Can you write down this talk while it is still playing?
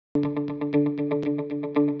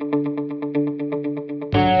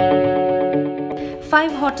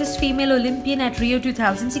5 hottest female Olympian at Rio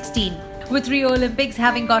 2016. With Rio Olympics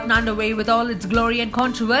having gotten underway with all its glory and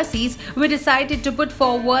controversies, we decided to put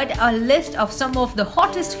forward a list of some of the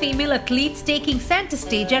hottest female athletes taking center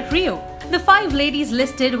stage at Rio. The 5 ladies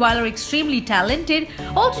listed, while are extremely talented,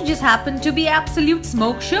 also just happen to be absolute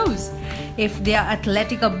smoke shows. If their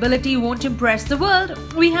athletic ability won't impress the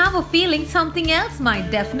world, we have a feeling something else might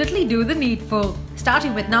definitely do the needful.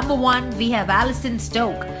 Starting with number 1, we have Alison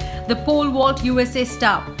Stoke, the pole vault USA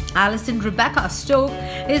star. Alison Rebecca Stoke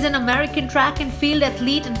is an American track and field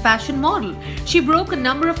athlete and fashion model. She broke a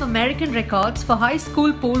number of American records for high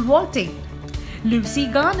school pole vaulting. Lucy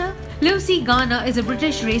Garner is a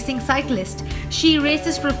British racing cyclist. She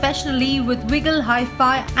races professionally with Wiggle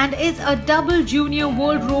Hi-Fi and is a double junior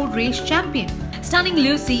world road race champion. Stunning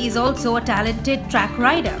Lucy is also a talented track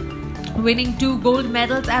rider, winning 2 gold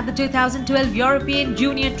medals at the 2012 European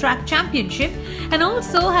Junior Track Championship and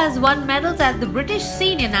also has won medals at the British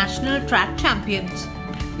Senior National Track Champions.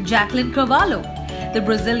 Jacqueline Carvalho, the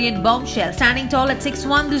Brazilian bombshell. Standing tall at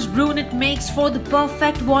 6'1", this brunette makes for the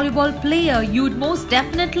perfect volleyball player you'd most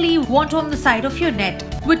definitely want on the side of your net.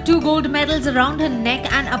 With 2 gold medals around her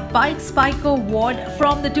neck and a Pike Spike Award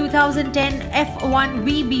from the 2010 F1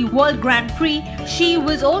 VB World Grand Prix, she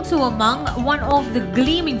was also among one of the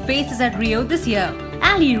gleaming faces at Rio this year.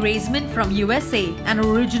 Ali Raisman from USA, an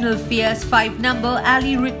original fierce 5 number,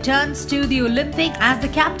 Ali returns to the Olympics as the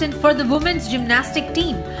captain for the women's gymnastic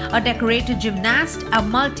team, a decorated gymnast, a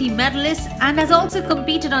multi-medalist, and has also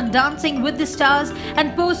competed on Dancing with the Stars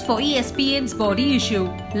and posed for ESPN's Body Issue.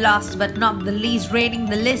 Last but not the least, raiding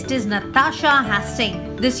the list is Natasha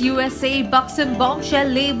Hastings. This USA buxom bombshell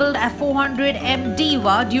labeled a 400m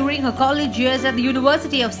diva during her college years at the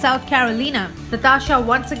University of South Carolina. Natasha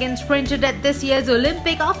once again sprinted at this year's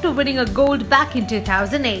Olympic after winning a gold back in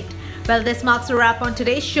 2008. Well, this marks a wrap on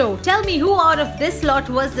today's show. Tell me who out of this lot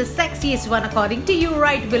was the sexiest one according to you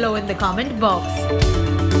right below in the comment box.